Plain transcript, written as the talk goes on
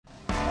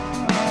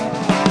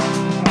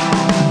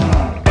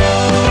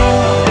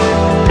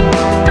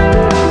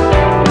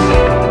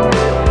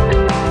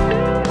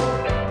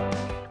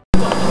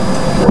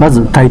ま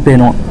ず台北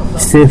の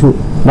政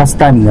府バス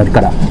ターミナル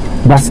から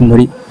バスに乗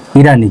り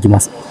イランに行きま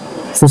す。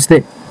そし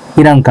て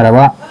イランから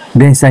は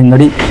電車に乗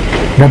り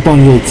羅東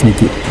夜市に行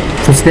き、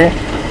そして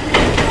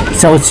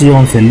礁渓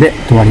温泉で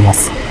泊まりま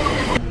す。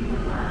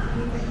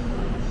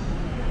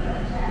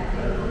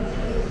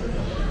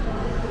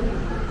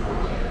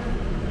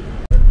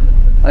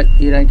はい、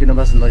イラン行きの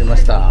バスに乗りま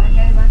した。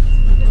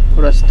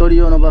これは1人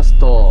用のバス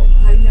と、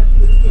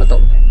あと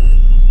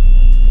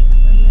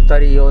2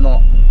人用の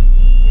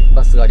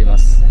バスがありま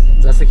す。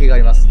座席があ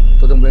ります。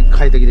とても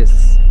快適で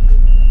す。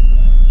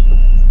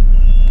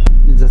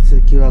座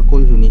席はこ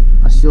ういうふうに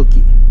足置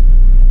き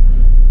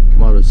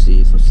もある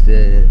し、そし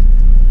て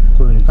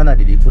こういうふうにかな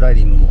りリクライ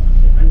ニングも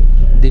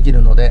でき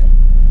るので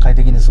快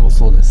適に過ごせ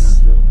そうで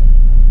す。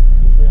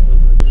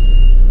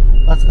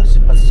バスが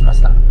出発しま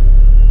した。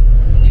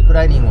リク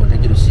ライニングもで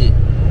きるし、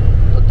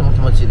とっても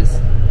気持ちいいで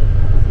す。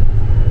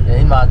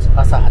今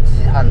朝8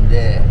時半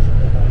で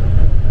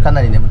か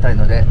なり眠たい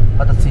ので、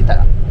また着いた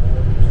ら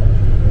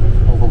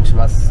報告し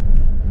ます。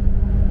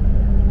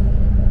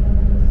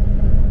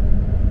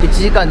1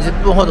時間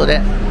10分ほど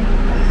で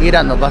イ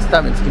ランのバスタ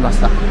ーミナルに着きまし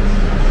た。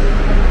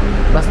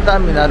バスター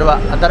ミナルは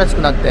新し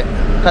くなって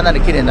かな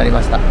り綺麗になり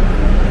ました。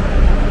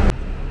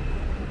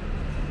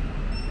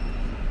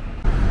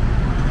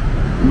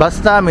バ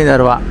スターミナ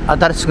ルは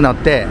新しくなっ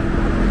て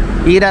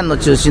イランの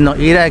中心の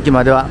イラン駅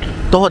までは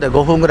徒歩で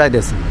5分ぐらい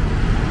です。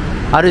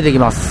歩いてき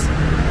ます。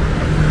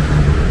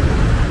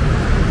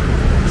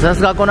さ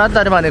すがこの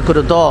辺りまで来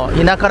ると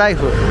田舎ライ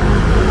フ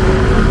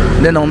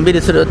でのんび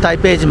りする台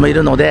北人もい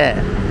るので、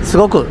す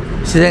ごく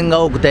自然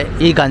が多くて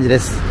いい感じで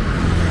す。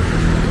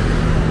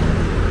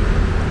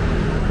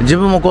自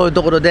分もこういう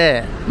ところ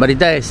で、リ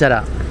タイアした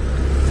ら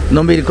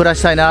のんびり暮ら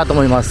したいなと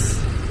思います。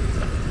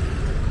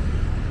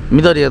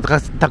緑が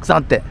たくさんあ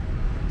って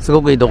す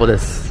ごくいいところで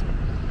す。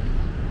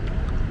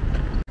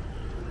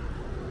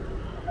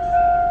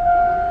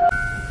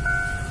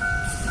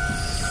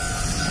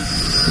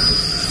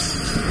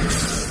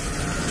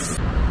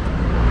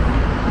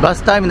バ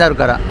スターミナル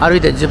から歩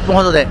いて10分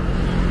ほどで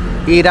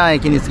イラン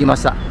駅に着きま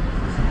した。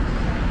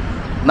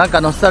なんか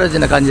ノスタルジー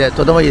な感じで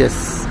とてもいいで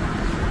す。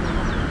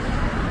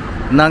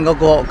南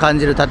国を感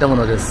じる建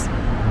物です。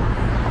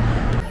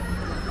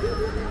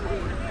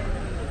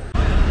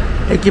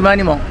駅前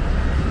にも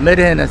メ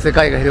ルヘンな世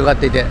界が広がっ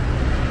ていて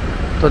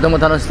とても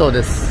楽しそう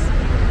です。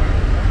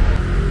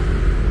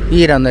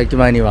イランの駅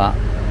前には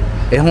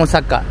絵本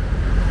作家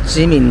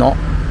ジミーの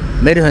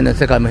メルヘンな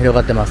世界も広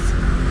がっています。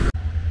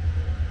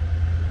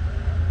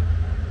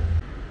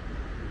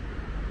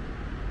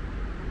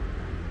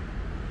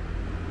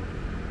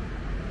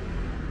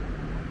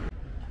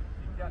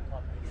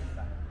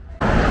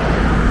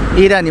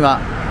イランには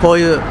こう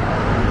いう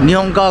日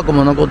本家屋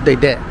も残ってい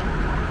て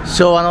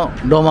昭和の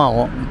ロマン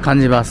を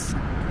感じます。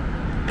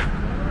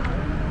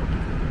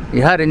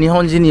やはり日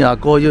本人には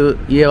こういう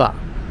家は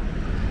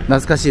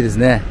懐かしいです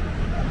ね。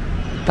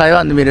台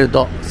湾で見れる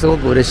とすご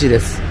く嬉しいで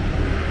す。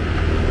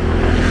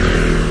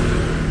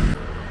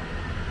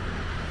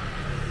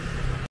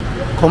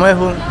米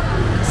粉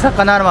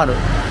魚丸、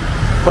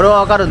これ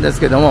はわかるんです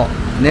けども、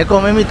猫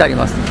耳ってあり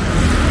ます。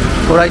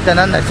これは一体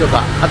何なんでしょう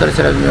か。後で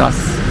調べてみま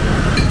す。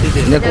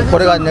こ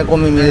れが猫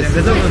耳で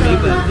す。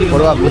こ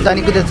れは豚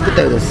肉で作っ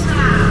たようです。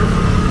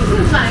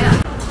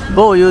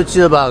某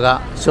YouTuber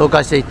が紹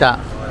介していた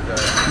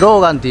ロー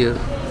ガンという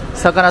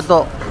魚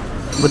と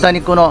豚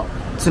肉の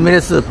つみ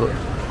れスープ、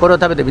これを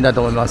食べてみたい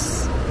と思いま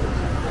す。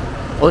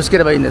美味しけ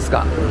ればいいんです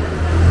が。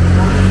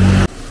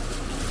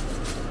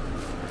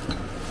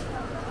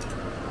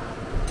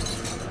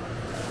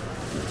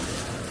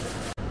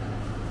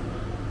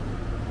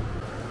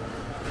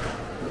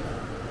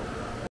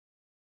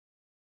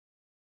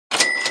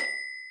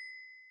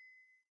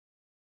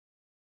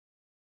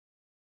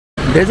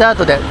デザー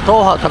トで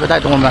豆腐を食べた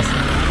いと思います。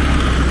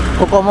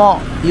ここも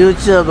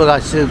YouTube が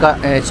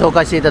紹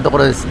介していたとこ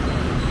ろです。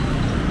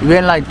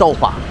原来豆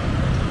花、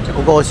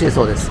ここ美味しい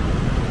そうです。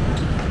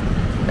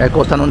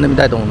こう頼んでみ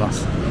たいと思いま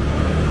す。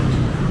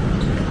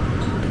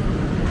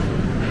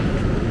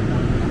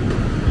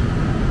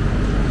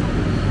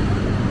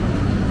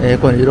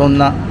これいろん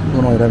な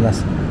ものを選びま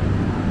す。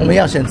我们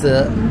要选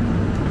择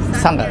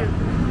3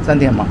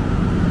点吗？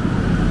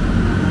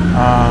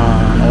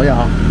我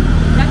要。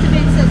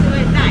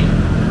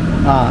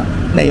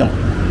内用。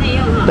内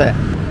用哈。对，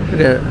这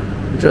个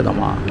热的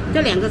吗？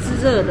这两个是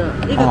热的，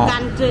一个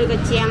干，这个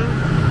姜，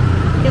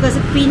这个是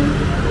冰。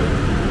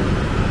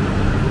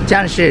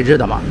姜是热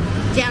的吗？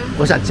姜。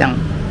我想姜。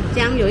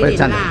姜有一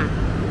点辣。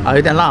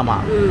有点辣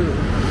吗？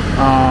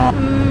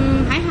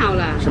还好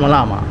啦。什么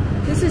辣吗？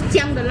就是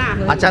姜的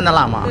辣。姜的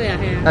辣吗？对啊，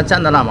那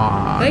姜的辣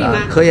吗？可以吗？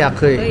可以啊，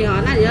可以。可以哦，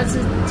那你要吃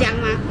姜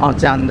吗？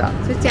姜的。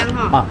吃姜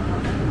哈。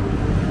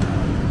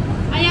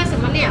要什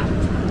么料？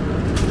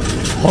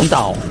红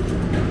豆。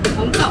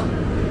红豆。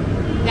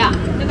料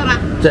这个吗？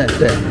对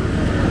对。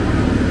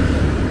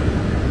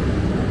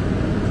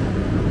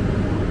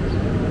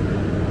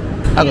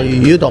那个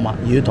鱼头吗？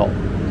鱼头。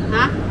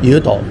啊？鱼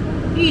头。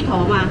芋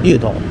头吗？芋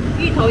头。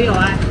芋头有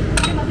啊，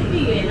这个是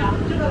芋圆哦，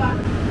这个吗？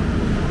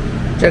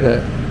这个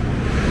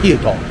芋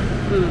头，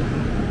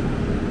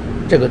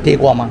这个地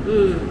瓜吗？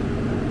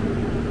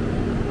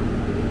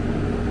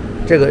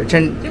这个这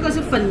个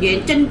是粉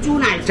圆珍珠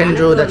奶茶。珍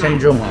珠的珍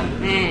珠吗？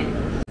哎。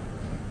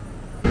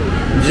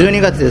12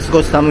月で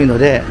少し寒いの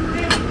で、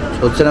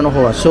こちらの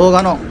方は生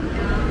姜の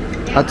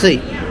熱い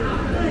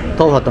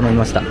豆腐を頼み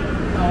ました。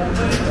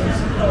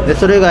で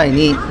それ以外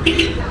に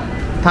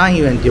タン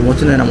ユエンという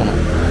餅のようなもの、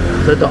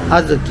それと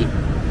小豆、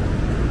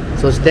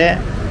そして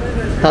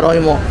タロ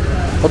イモ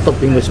をトッ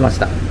ピングしまし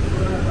た。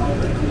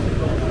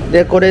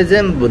でこれ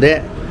全部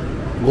で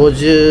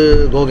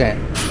55元、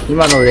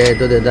今のレー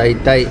トでだい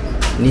たい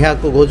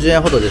250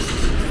円ほどです。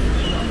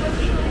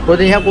これ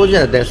で250円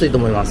だったら安いと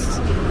思いま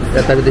す。じ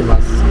ゃあ食べてみ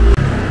ます。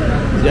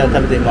じゃあ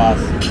食べてみま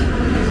す。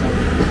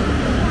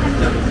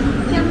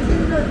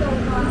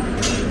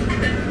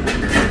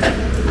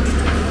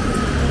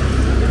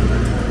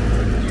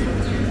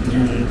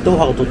豆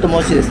腐がとっても美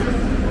味しいです。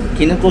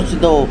絹こし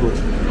豆腐、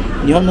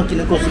日本の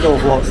絹こし豆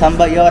腐を3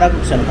倍柔らか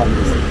くしたの感じ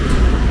です。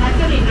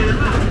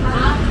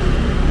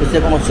そし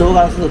てこの生姜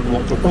のスープも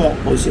とっても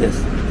美味しいで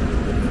す。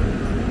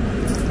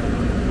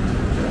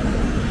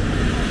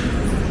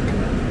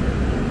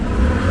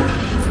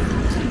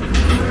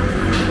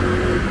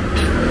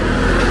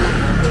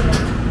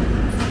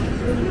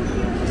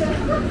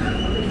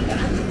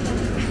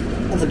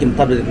小豆も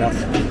食べてみま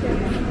す。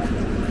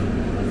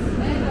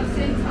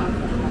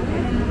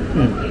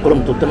これ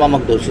もとっても甘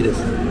くて美味しいで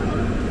す。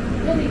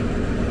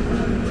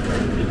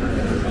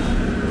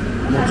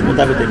餅も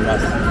食べてみま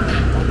す。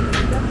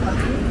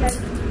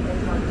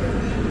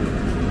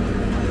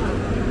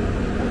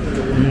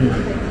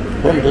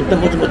これもとって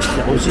ももちもちし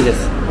て美味しいで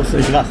す。おすす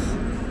めします。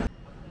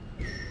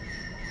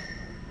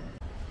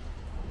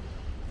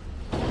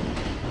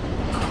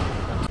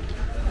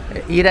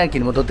宜蘭駅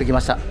に戻ってき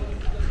ました。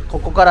こ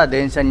こから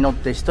電車に乗っ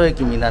て一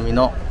駅南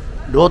の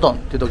羅東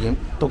という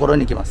ところ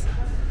に行きます。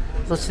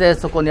そして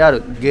そこにあ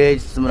る芸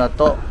術村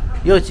と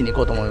夜市に行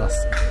こうと思いま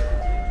す。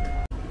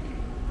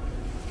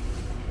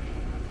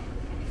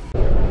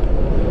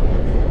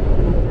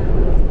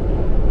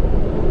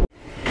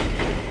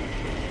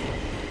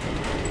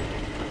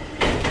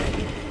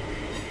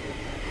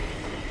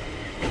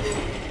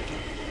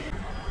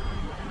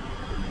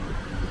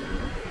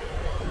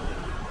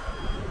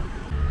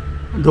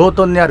道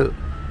頓にある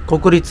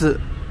国立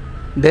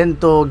伝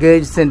統芸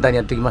術センターに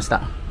やってきまし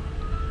た。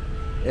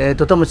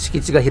とても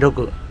敷地が広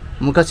く、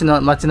昔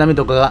の街並み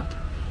とかが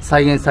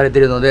再現されて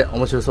いるので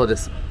面白そうで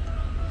す。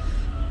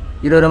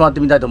いろいろ回って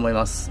みたいと思い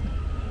ます。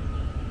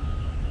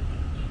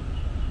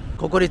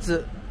国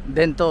立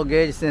伝統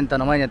芸術センター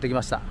の前にやってき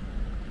ました。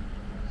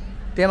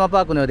テーマ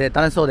パークのようで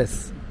楽しそうで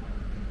す。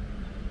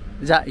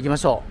じゃあ行きま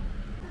しょう。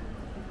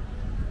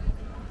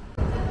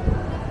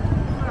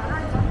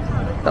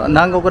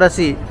南国ら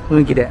しい雰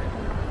囲気で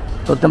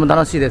とっても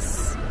楽しいで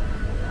す。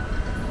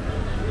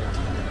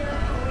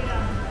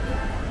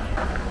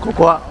こ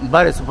こは映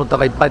えるスポット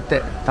がいっぱいあっ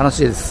て楽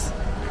しいです。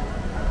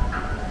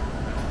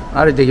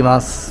歩いていき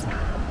ます。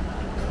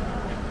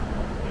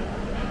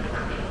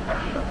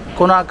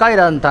この赤い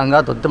ランタン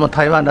がとっても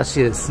台湾らしい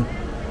です。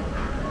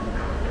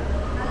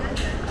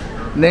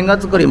レンガ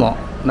作りも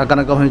なか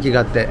なか雰囲気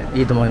があって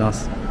いいと思いま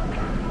す。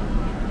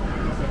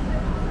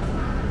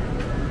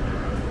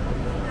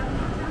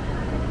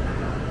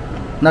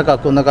中は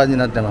こんな感じに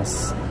なってま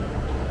す。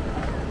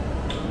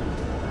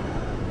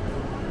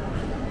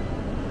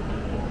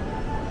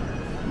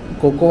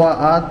ここ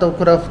はアート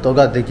クラフト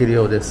ができる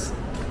ようです。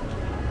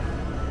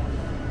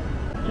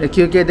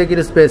休憩でき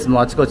るスペースも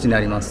あちこちにあ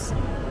ります。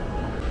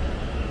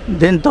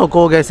伝統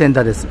工芸セン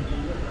ターです。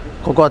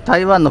ここは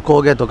台湾の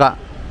工芸とか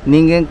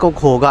人間国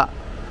宝が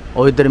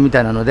置いてるみ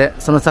たいなので、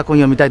その作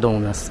品を見たいと思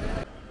います。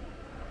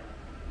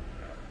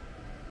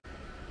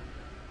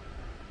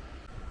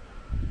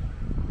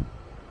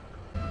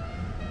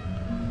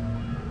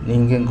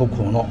人間国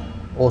宝の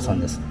王さん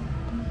です。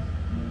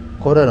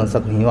これらの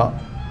作品は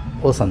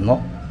王さん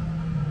の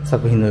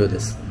作品のようで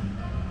す。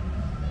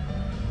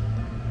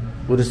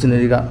漆塗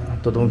りが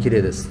とても綺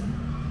麗です。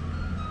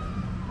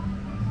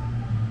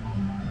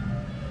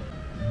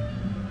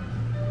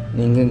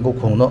人間国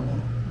宝の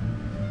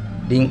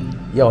林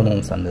耀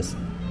能さんです。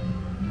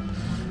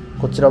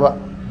こちらは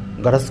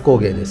ガラス工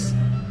芸です。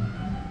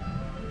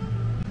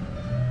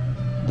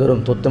どれ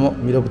もとっても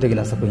魅力的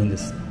な作品で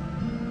す。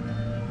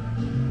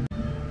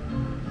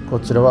こ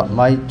ちらは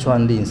マイ・チュア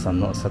ンリンさん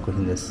の作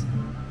品です。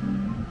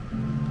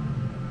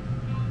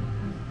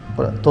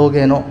これは陶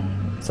芸の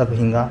作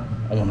品が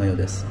主なよう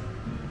です。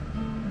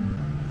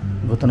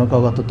豚の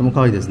顔がとっても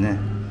可愛いですね。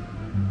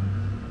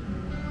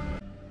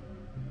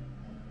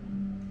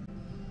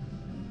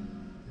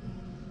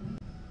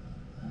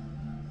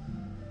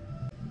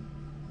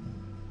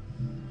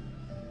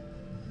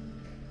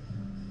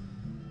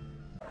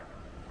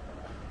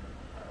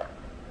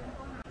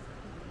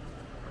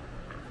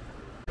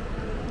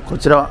こ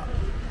ちらは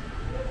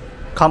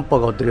漢方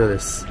が売ってるようで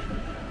す。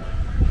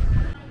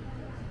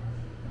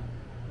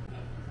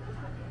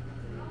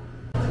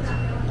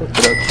こ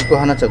ちら菊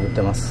花茶が売っ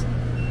てます。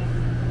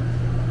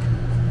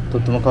と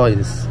っても可愛い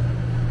です。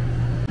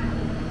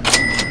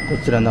こ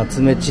ちら夏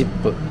目チッ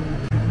プ、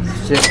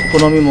そしてお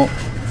好みも売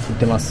っ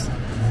てます。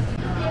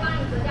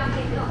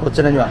こ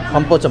ちらには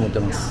漢方茶も売って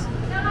ます。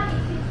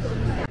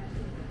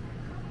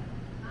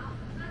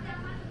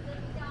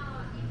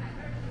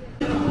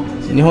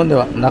日本で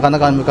はなかな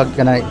か見か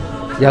けない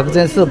薬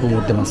膳スープも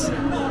売ってます。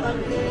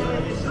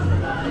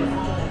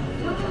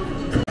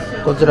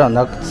こちらは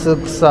夏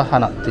草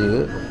花って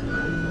いう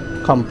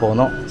漢方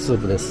のスー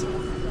プです。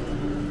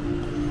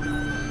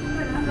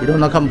いろん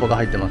な漢方が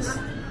入ってます。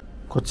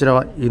こちら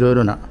はいろい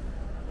ろな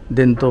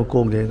伝統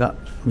工芸が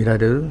見ら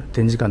れる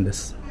展示館で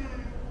す。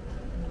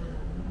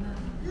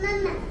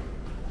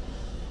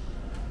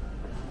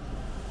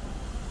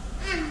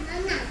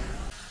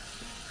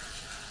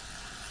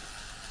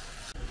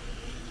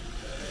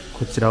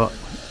こちらは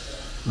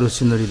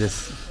漆塗りで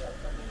す。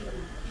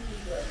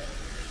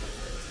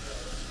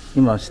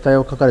今下絵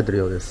を描かれている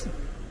ようです。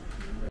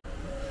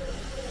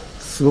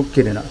すごく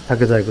綺麗な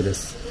竹細工で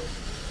す。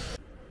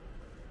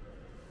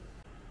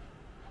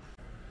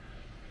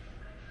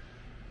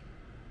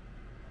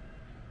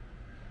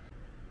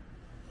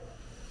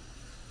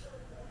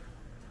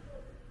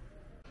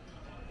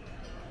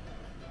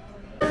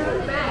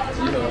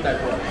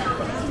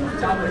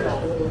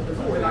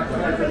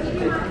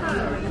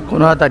こ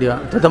の辺りは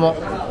とても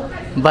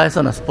映えそ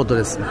うなスポット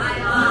です。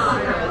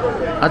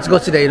あちこ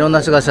ちでいろん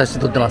な人が写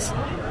真撮ってます。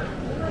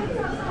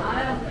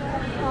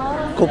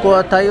ここ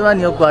は台湾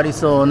によくあり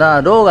そう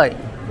な老街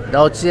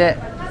ラオチエ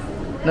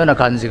のような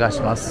感じが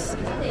します。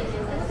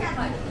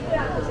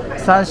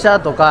サンシャー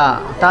と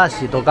かター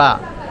シーとか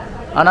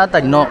あの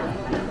辺りの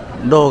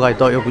老街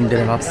とよく似て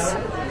います。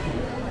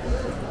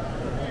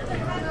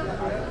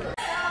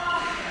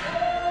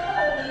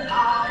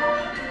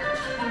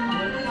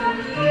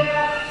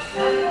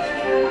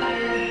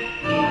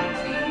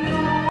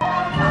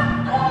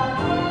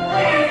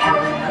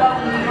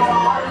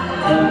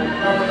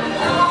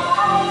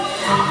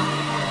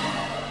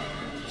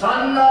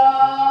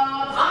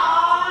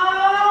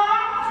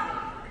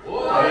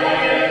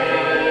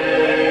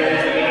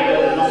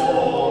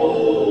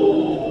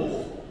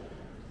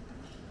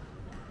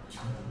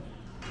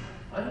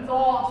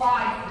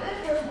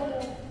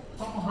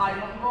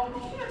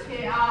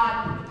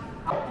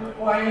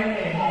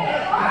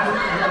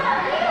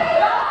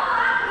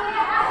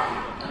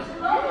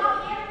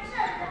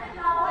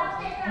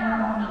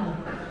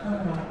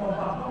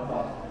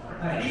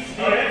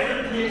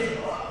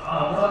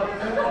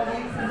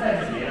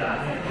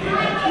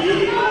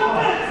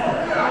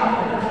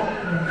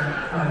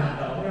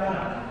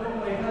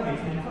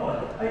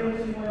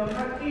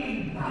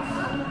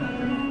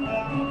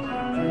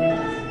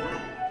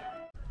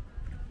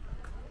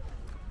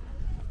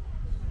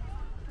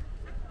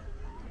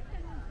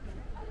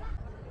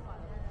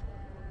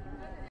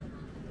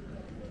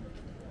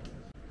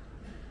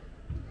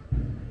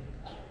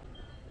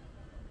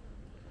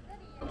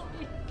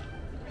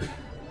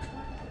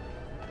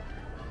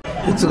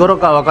いつ頃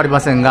かは分かりま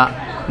せんが、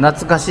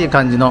懐かしい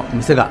感じの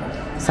店が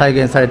再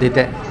現されてい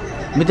て、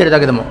見てるだ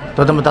けでも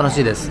とても楽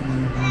しいです。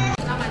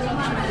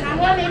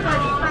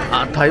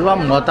あ、台湾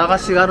も綿菓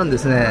子があるんで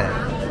すね。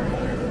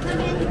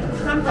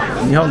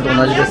日本と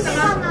同じです。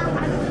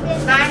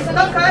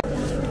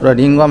これは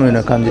リンゴ飴のよ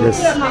うな感じで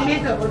す。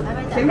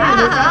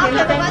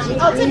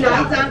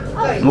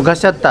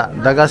昔あった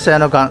駄菓子屋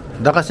の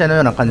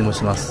ような感じも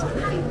します。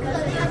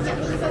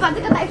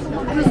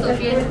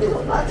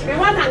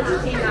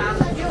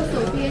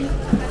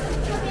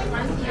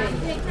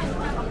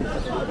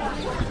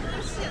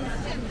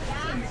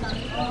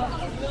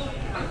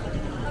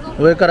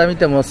上から見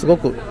てもすご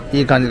く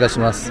いい感じがし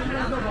ます。今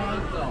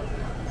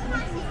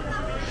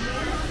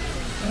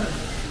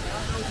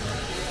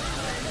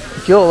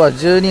日は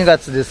12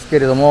月ですけ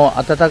れども、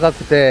暖か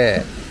く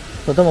て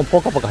とても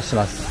ポカポカし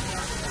ます。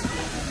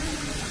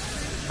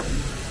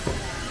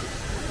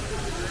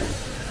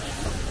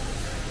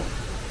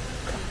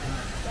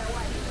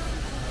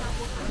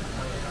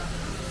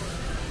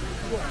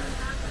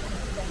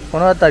こ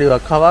の辺りは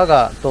川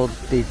が通っ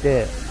てい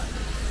て、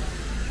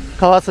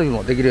川遊び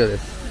もできるようで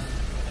す。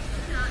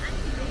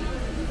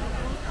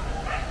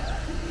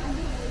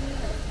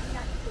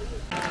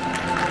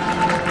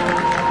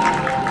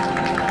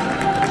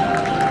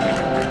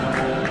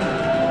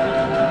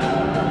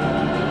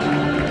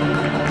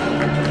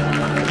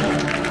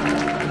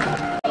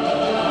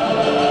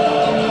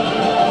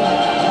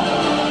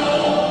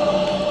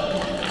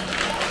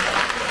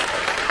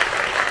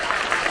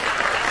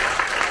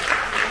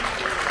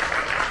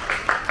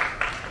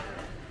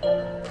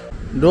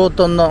羅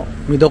東の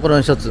見どころ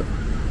の一つ、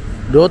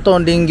羅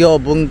東林業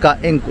文化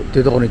園区と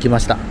いうところに来ま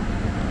した。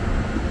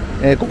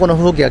ここの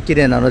風景が綺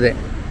麗なので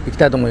行き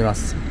たいと思いま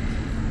す。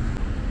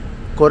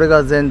これ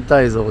が全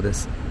体像で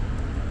す。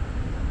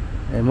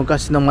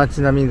昔の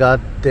街並みがあっ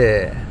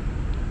て、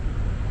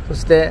そ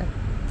して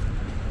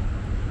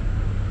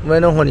上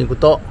の方に行く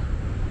と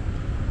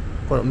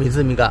この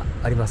湖が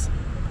あります。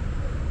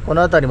こ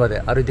の辺りま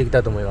で歩いていきた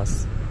いと思いま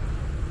す。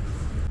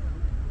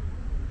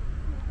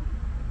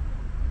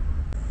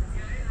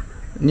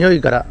匂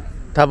いから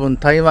多分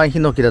台湾ヒ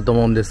ノキだと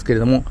思うんですけれ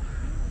ども、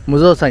無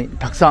造作に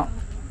たくさん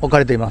置か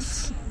れていま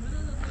す。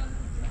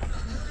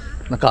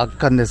なんか圧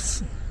巻で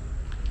す。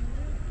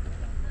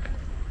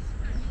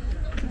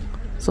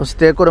そし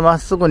てこれまっ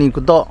すぐに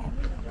行くと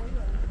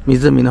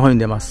湖の方に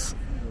出ます。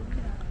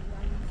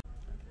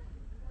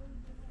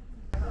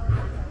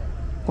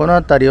この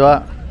辺り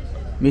は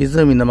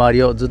湖の周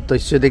りをずっと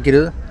一周でき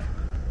る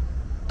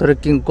トレッ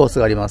キングコース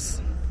がありま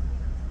す。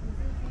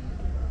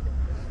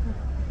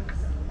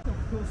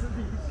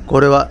こ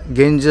れは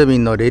原住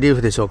民のレリー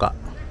フでしょうか。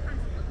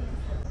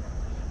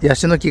ヤ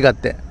シの木があっ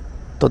て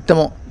とって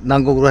も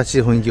南国らし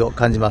い雰囲気を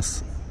感じま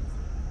す。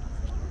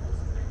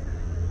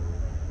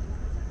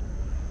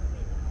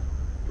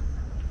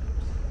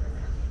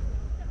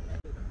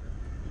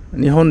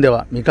日本で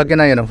は見かけ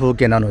ないような風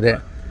景なので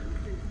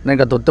何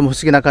かとっても不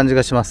思議な感じ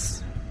がしま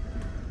す。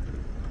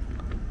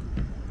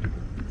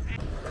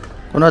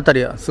この辺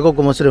りはすご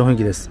く面白い雰囲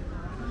気です。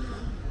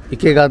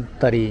池があっ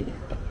たり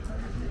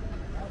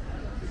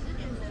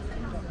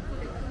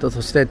そ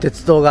して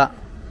鉄道が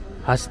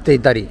走ってい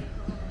たり、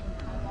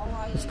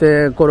そし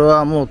てこれ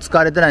はもう使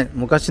われてない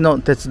昔の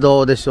鉄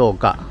道でしょう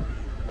か。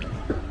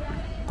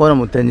こういうの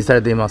も展示さ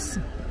れています。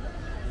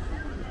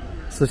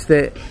そし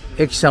て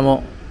駅舎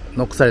も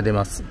残されてい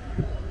ます。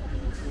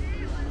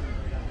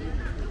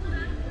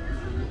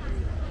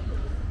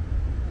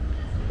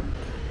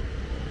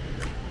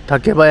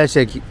竹林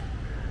駅、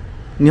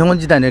日本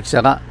時代の駅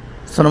舎が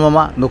そのま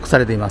ま残さ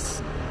れていま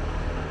す。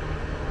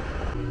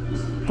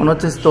この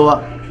鉄道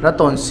は羅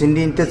東森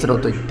林鉄道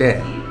といっ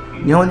て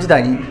日本時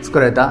代に作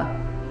られた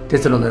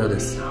鉄路のようで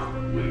す。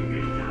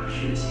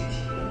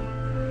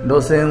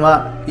路線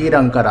はイ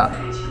ランから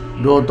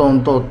羅東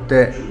を通っ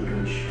て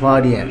ファ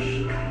ーリエ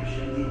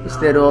ン、そし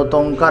て羅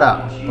東か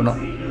らこの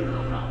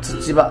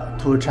土場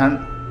トゥーチャ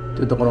ン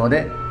というところま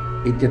で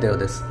行ってたよう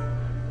です。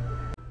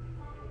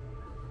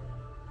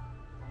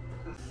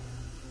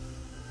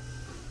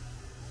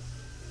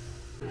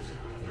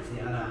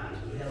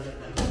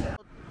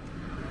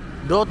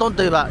羅東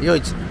といえば夜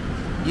市、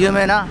有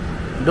名な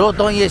羅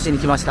東夜市に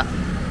来ました。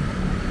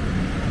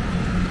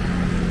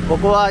こ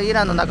こはイ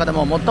ランの中で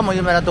も最も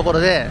有名なところ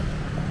で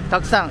た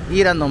くさん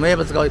イランの名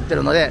物が売って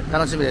るので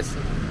楽しみです。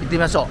行ってみ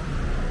ましょ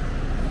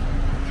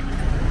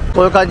う。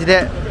こういう感じ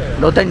で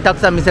露店にたく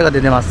さん店が出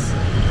てます。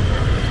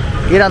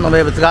イランの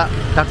名物が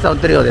たくさん売っ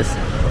てるようです。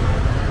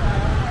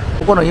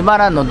ここのイマ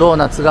ランのドー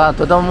ナツが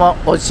とても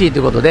美味しいと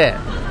いうことで、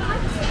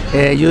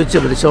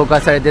YouTube で紹介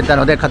されていた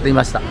ので買ってみ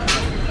ました。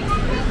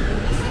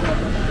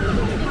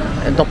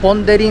ポ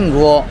ン・デ・リン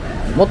グを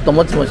もっと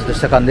もちもちと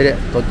した感じで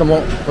とって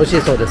も美味し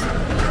いそうです。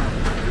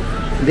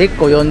で1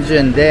個40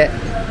円で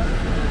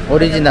オ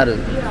リジナル、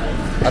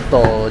あ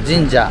とジ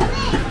ンジャー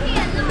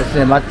です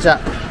ね、抹茶、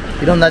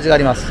いろんな味があ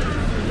ります。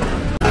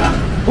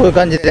こういう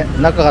感じで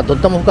中がとっ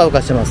てもふかふ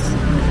かしてます。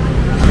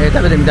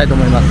食べてみたいと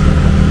思います。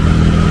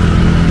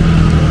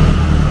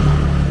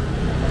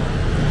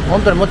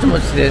本当にもちも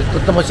ちでと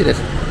っても美味しいで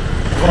す。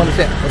この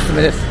店おすす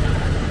めです。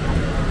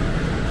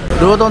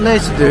ロードネイ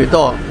シという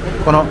と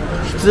この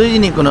羊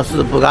肉のス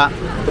ープが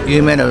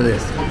有名なようで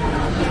す。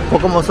こ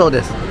こもそう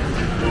です。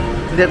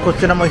でこ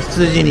ちらも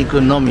羊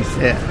肉の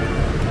店、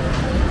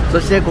そ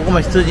してここ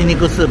も羊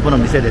肉スープの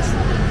店です。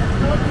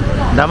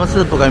ラムス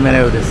ープが有名な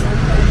ようです。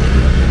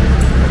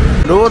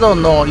ロード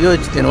ンの夜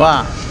市っていうの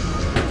は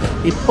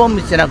一本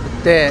道じゃなく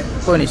て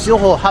こういうふうに四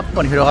方八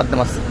方に広がって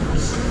ます。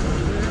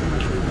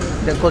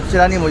でこち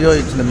らにも夜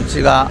市の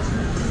道が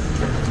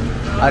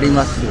あり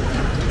ます。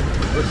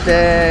そし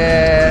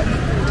て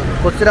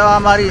こちらはあ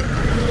まり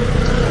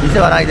店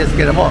はないです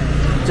けども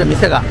一応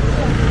店が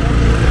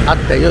あっ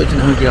て夜市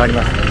の雰囲気があり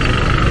ます。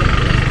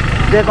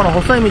でこの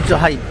細い道を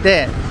入っ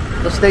て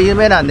そして有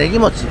名なネギ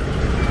餅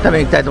食べ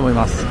に行きたいと思い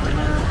ます。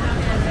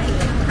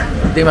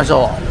行ってみまし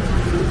ょ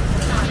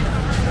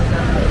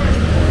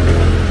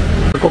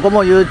う。ここ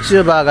も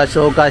YouTuber が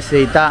紹介し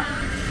ていた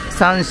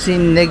三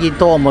新ネギ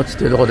とう餅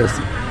というところで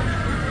す。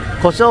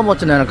胡椒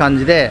餅のような感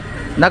じで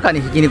中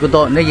にひき肉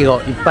とネギ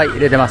をいっぱい入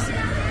れてます。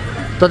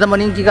とても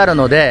人気がある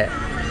ので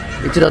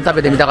一度食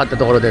べてみたかった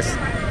ところです。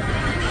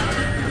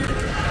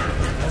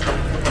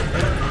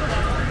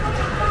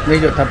ネ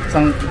ギをたくさ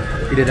ん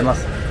入れてま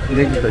す。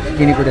ネギとひ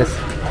き肉です。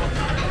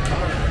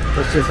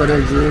そしてそれを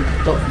ず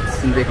っと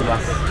進んでいきま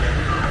す。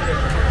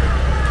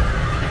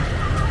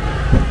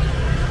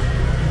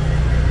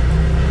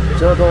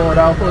ちょうど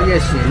ラフイエ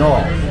シ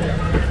の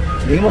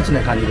ネギ餅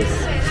の感じで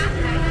す。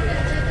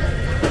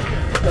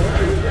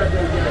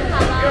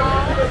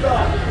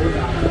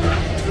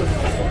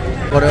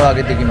これを揚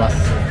げていきま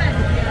す。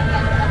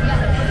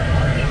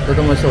と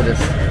ても美味しそうで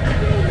す。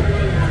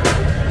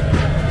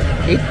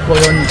1個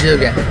40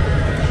元、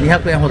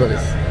200円ほどで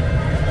す。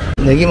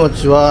ネギ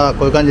餅は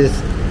こういう感じで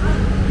す。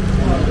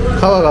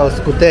皮が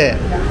薄くて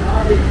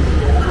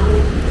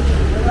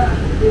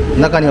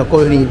中にはこ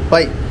ういうふうにいっ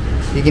ぱい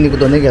ひき肉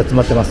とネギが詰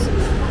まってます。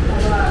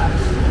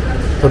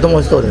とても美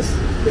味しそうです。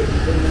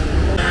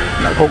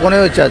ここの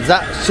夜市は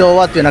ザ・昭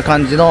和というような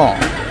感じの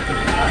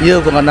遊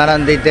具が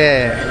並んでい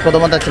て子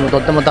供たちもと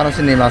っても楽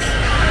しんでいます。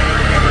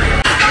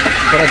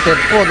これは鉄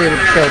砲で撃っ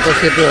て落と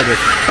していくようで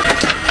す。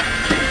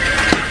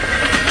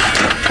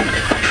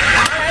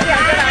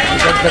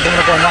でこ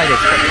の子うまいです。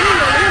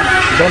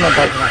どんどん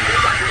食べてま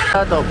す。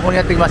あとここに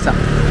やってきました。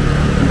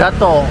羅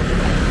東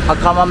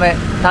赤豆湯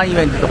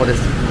円ってとこで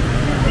す。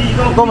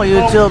ここも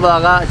YouTuber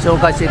が紹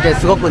介していて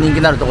すごく人気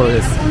になるところ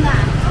です。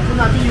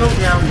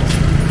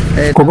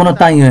ここの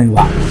湯円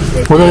は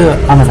程よい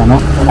甘さの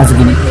小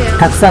豆に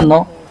たくさん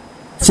の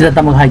白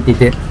玉が入ってい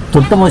てと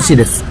っても美味しい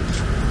です。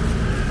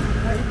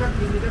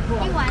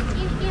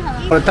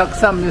これたく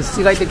さん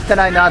虫がいて汚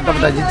いなと思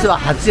ったら実は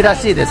蜂ら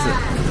しいです。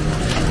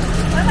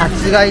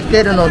蜂がい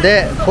てるの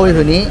でこういうふ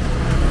うに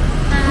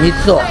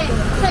蜜を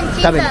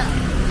食べに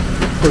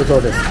来るそ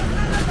うです。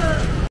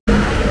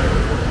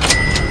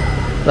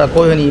さあ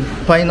こういうふうにいっ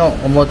ぱいの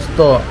お餅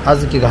と小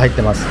豆が入っ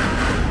てます。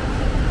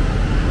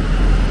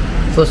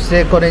そし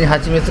てこれに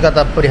蜂蜜が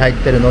たっぷり入っ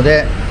てるの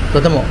で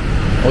とても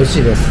美味し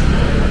いです。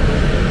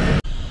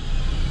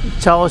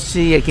茶臼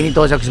市駅に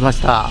到着しま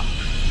した。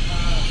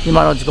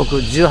今の時刻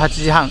18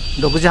時半、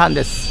6時半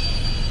です。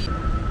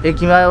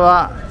駅前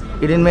は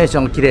イルミネーシ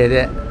ョンが綺麗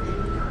で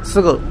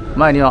すぐ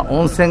前には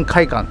温泉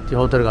会館という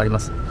ホテルがありま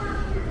す。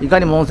いか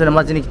にも温泉の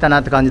街に来た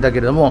なって感じだけ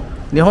れども、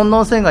日本の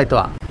温泉街と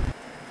は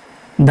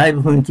だい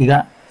ぶ雰囲気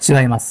が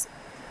違います。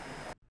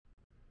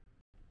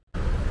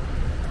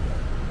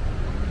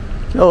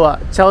今日は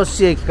茶臼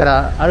市駅か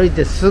ら歩い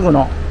てすぐ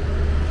の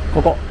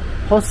ここ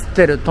ホス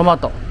テルトマ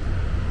ト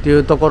ってい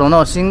うところ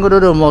のシングル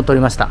ルームを取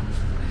りました。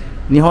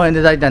日本円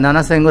でだいたい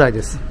7000円ぐらい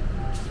です。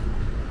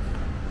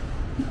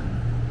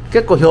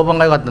結構評判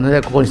が良かったの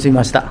でここにしてみ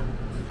ました。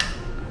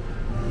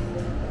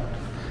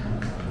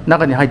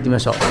中に入ってみま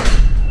しょ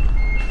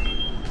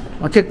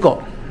う。結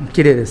構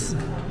綺麗です。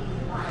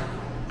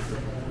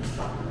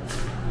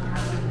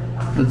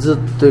ずっ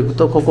と行く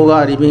とここ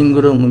がリビン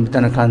グルームみた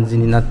いな感じ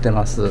になって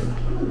ます。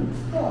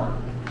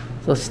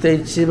そして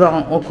一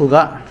番奥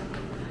が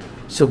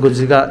食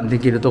事がで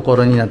きるとこ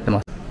ろになってま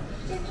す。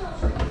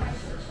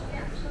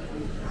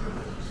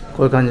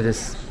こういう感じで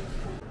す。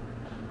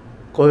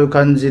こういう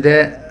感じ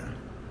で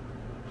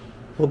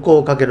服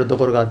をかけると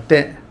ころがあっ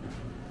て、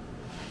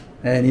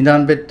2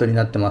段ベッドに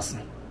なってます。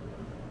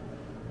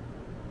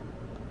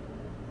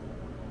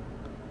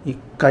1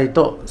階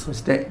とそ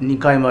して2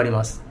階もあり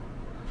ます。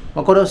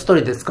これを1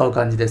人で使う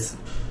感じです。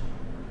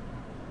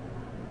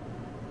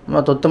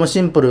とってもシ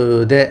ンプ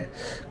ルで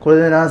これ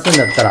で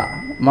7000円だったら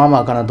まあま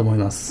あかなと思い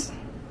ます。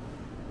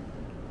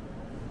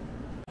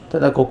た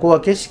だここ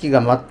は景色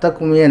が全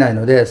く見えない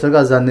のでそれ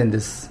が残念で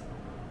す。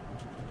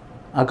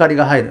明かり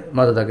が入る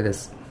窓だけで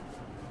す。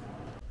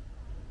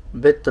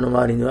ベッドの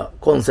周りには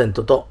コンセン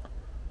トと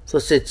そ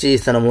して小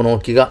さな物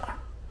置が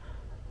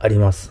あり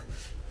ます。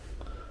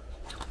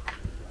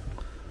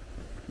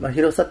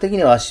広さ的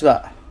には足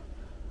は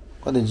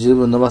これで十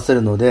分伸ばせ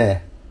るの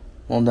で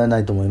問題な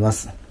いと思いま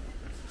す。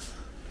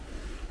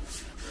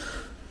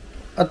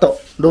あ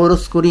とロール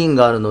スクリーン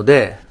があるの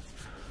で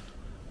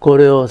こ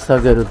れを下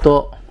げる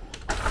と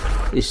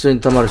一緒に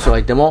泊まる人が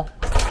いても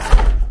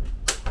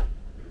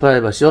プラ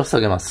イバシーを下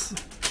げます。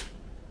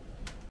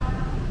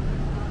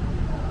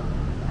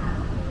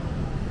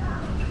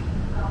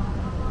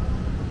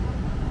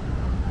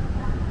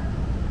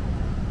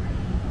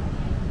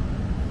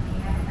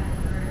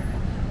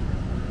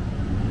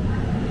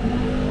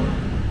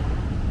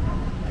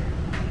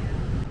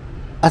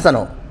朝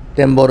の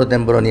展望露天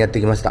風呂にやって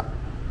きました。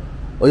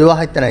お湯は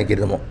入ってないけ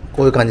れども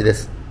こういう感じで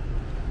す。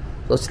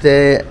そし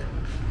て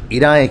宜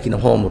蘭駅の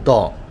ホーム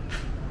と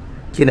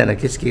綺麗な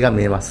景色が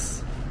見えま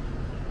す。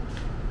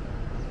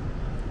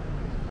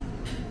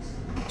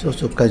朝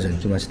食会場に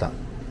来ました。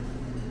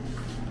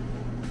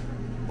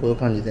こういう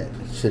感じで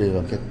種類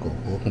は結構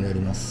豊富にあ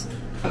ります。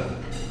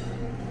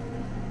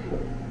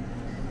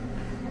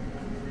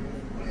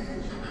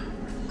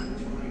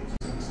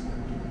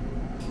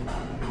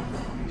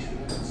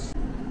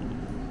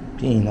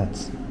ピーナッ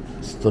ツ、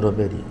ストロ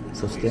ベリー、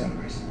そして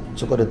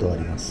チョコレートがあ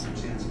ります。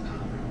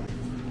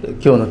今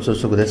日の朝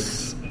食で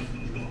す。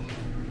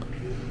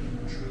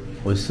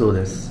美味しそう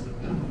です。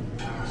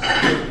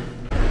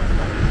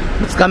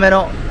2日目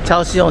の茶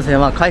臼温泉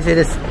は快晴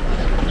です。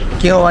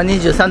気温は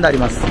23度あり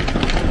ます。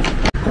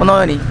この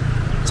ように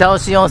茶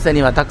臼温泉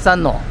にはたくさ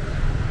んの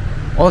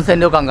温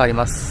泉旅館があり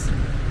ます。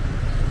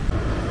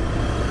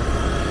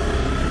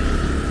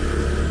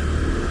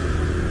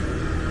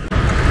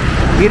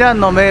宜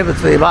蘭の名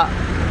物といえば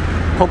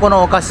ここ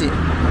のお菓子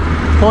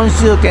本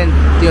州券っ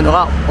ていうの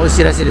が美味し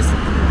いらしいです。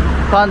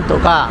パンと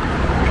か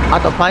あ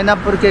とパイナ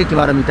ップルケーキ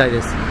もあるみたい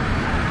です。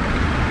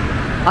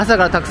朝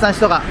からたくさん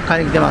人が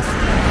買いに来てます。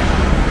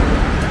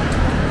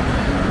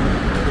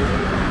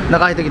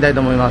中入っていきたいと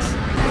思います。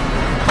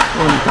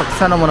たく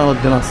さんのものが売っ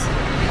てます。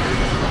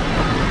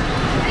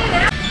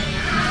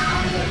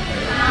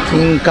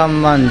金柑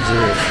まんじゅ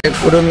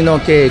う、くるみの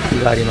ケー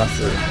キがありま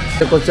す。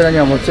でこちらに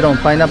はもちろん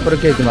パイナップル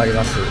ケーキもあり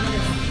ます。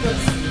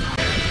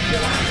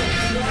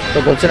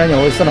こちらには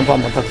美味しそうなパ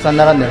ンもたくさん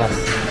並んでます。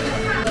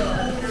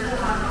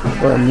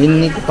これはニ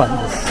ンニクパ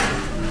ンです。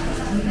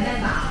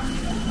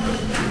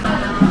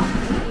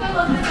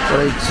こ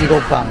れいちご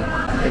パン、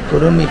く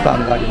るみパ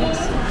ンがありま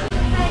す。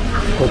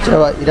こちら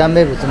はイラン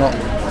名物の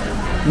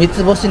三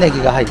つ星ネ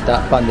ギが入った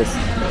パンです。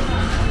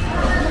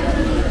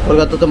これ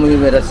がとても有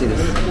名らしいで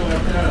す。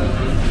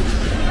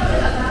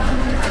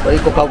これ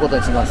1個買うこと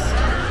にします。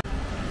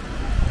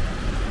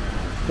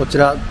こち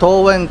ら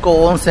東園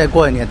湖温泉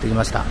公園にやってき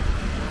ました。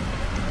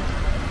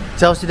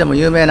茶臼市でも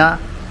有名な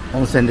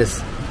温泉で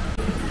す。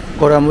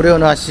これは無料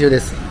の足湯で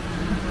す。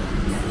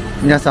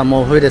皆さん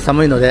も冬で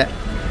寒いので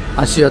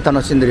足湯を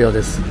楽しんでいるよう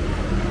です。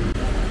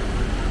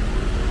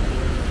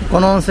こ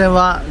の温泉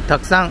はた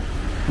くさん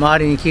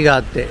周りに木があ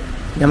って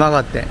山が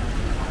あって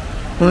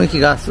雰囲気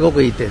がすご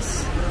くいいで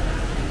す。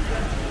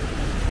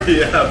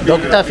ド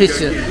クターフィッ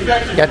シ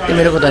ュやって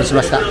みることにし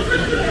ました。1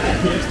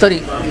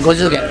人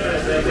50元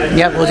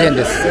250円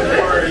です。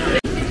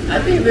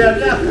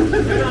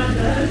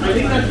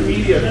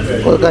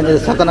こういう感じで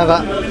魚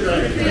が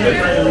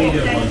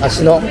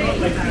足の皮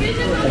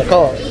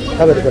を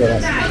食べてくれま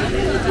す。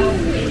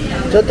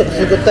ちょっとく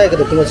すぐったいけ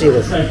ど気持ちいい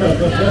です。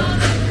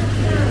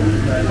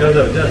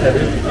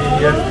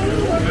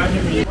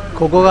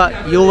ここが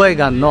湯圍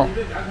岸の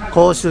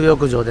公衆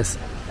浴場です。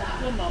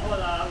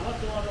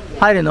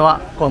入るのは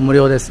こう無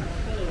料です。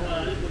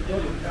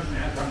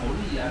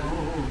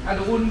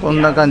こん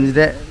な感じ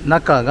で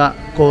中が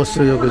公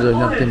衆浴場に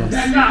なっています。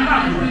今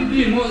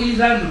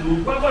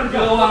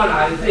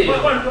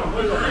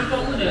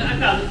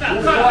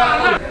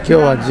日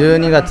は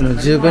12月の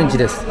19日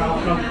です。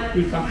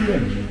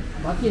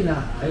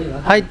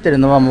入ってる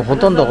のはもうほ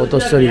とんどお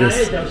年寄りで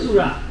す。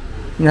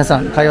皆さ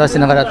ん会話し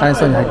ながら楽し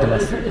そうに入ってま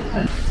す。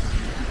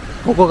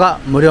ここが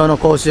無料の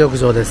公衆浴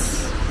場で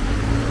す。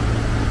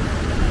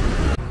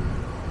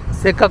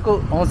せっか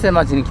く温泉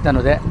町に来た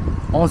ので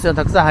温泉を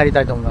たくさん入り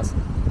たいと思います。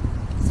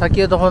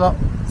先ほどの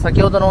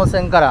温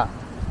泉から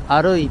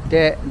歩い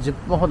て10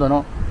分ほど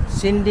の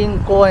森林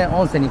公園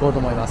温泉に行こうと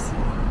思います。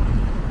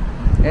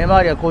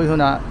周りはこういう風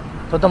な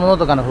とてもの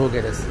どかな風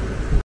景です。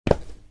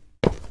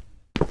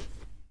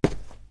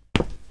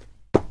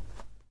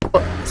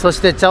そ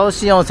して茶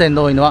臼温泉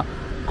で多いのは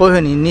こういう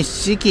風に日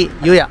式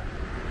湯屋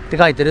って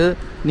書いてる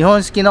日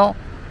本式の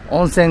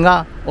温泉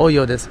が多い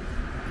ようです。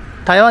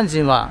台湾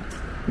人は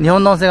日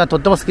本の温泉がと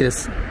っても好きで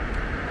す。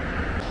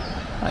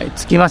はい、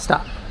着きまし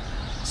た。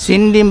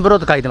森林風呂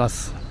と書いてま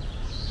す。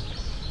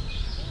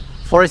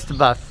フォレスト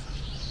バス、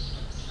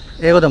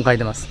英語でも書い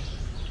てます。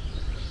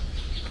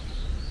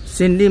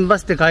森林バ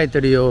スって書いて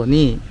るよう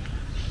に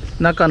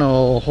中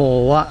の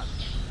方は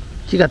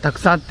木がたく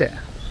さんあって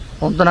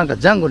本当なんか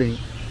ジャングルに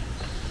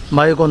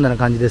迷い込んだような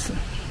感じです。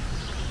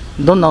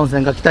どんな温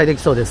泉か期待で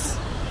きそうで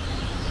す。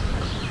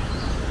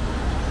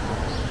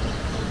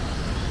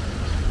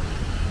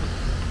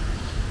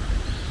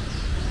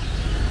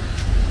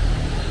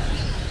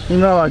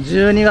今は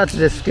12月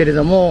ですけれ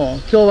ども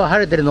今日は晴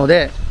れてるの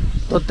で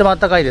とっても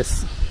暖かいで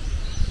す。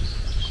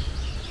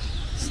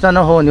下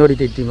の方に降り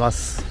ていってみま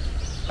す。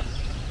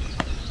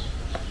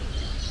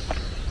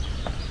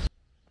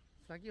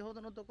先ほ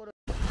どのところ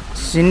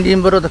森林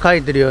風呂と書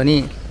いてるよう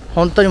に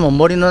本当にもう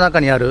森の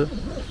中にある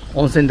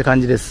温泉って感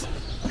じです。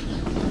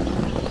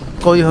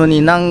こういう風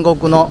に南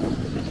国の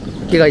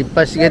木がいっ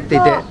ぱい茂ってい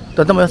て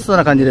とても良さそう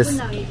な感じで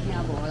す。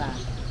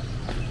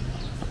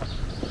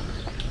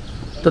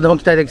とても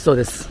期待できそう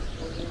です。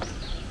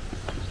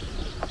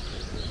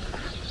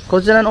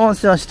こちらの温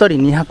泉は1人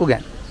200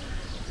元、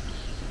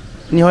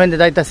日本円で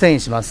だいたい1000円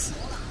します。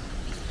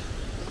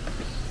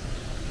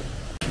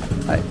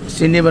はい、森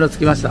林風呂着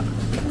きました。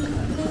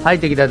入っ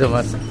ていきたいと思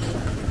います。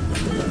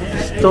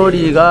1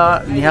人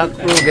が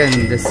200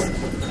元です。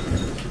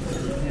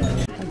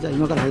じゃあ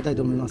今から入りたい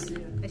と思います。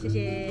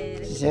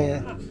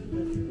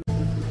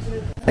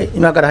はい、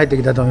今から入ってい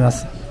きたいと思いま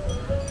す。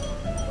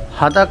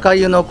裸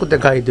湯の句って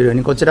書いてるよう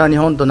にこちらは日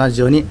本と同じ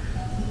ように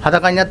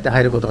裸になって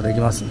入ることができ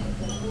ます。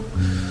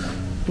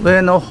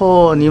上の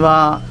方に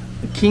は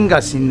金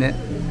が新年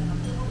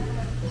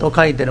と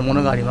書いてるも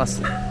のがありま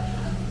す。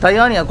台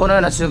湾にはこのよ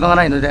うな習慣が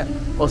ないので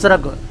おそら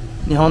く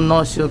日本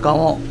の習慣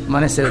を真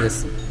似しているようで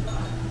す。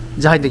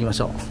じゃあ入っていきまし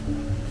ょう。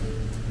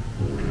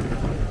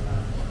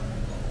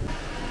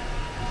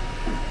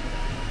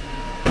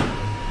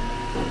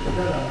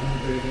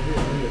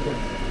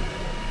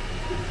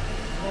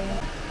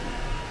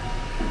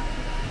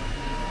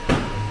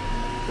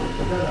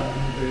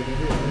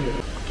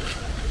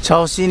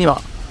茶臼に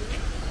は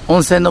温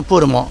泉のプ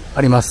ールも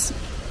あります。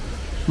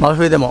真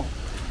冬でも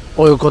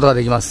泳ぐことが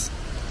できます。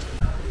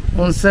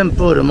温泉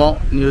プールも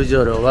入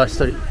場料は1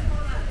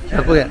人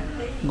100元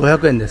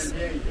500円です。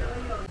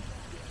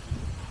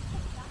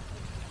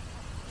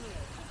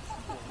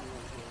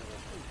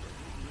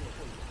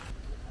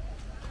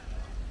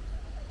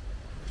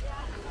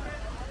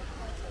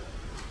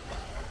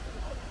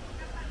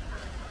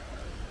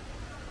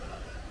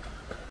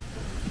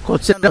こ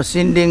ちらの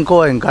森林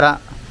公園から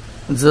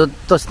ず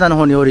っと下の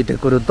方に降りて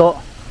くると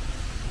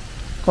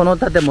この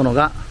建物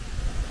が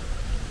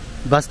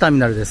バスターミ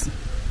ナルです。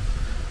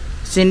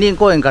森林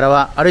公園から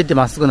は歩いて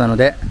まっすぐなの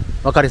で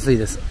分かりやすい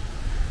です。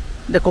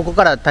でここ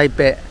から台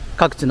北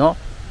各地の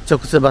直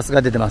通バス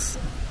が出てます。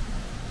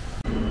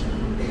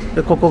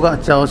でここが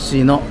茶臼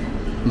市の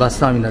バス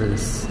ターミナルで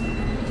す。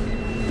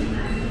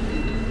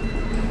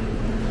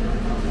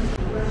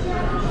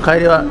帰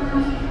りは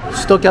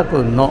首都客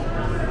運の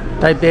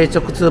台北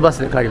直通バ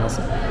スで帰りま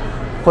す。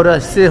これは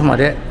市政府ま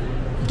で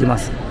行きま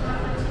す。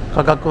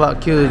価格は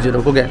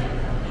96元、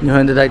日本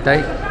円でだいた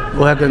い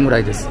500円ぐら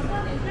いです。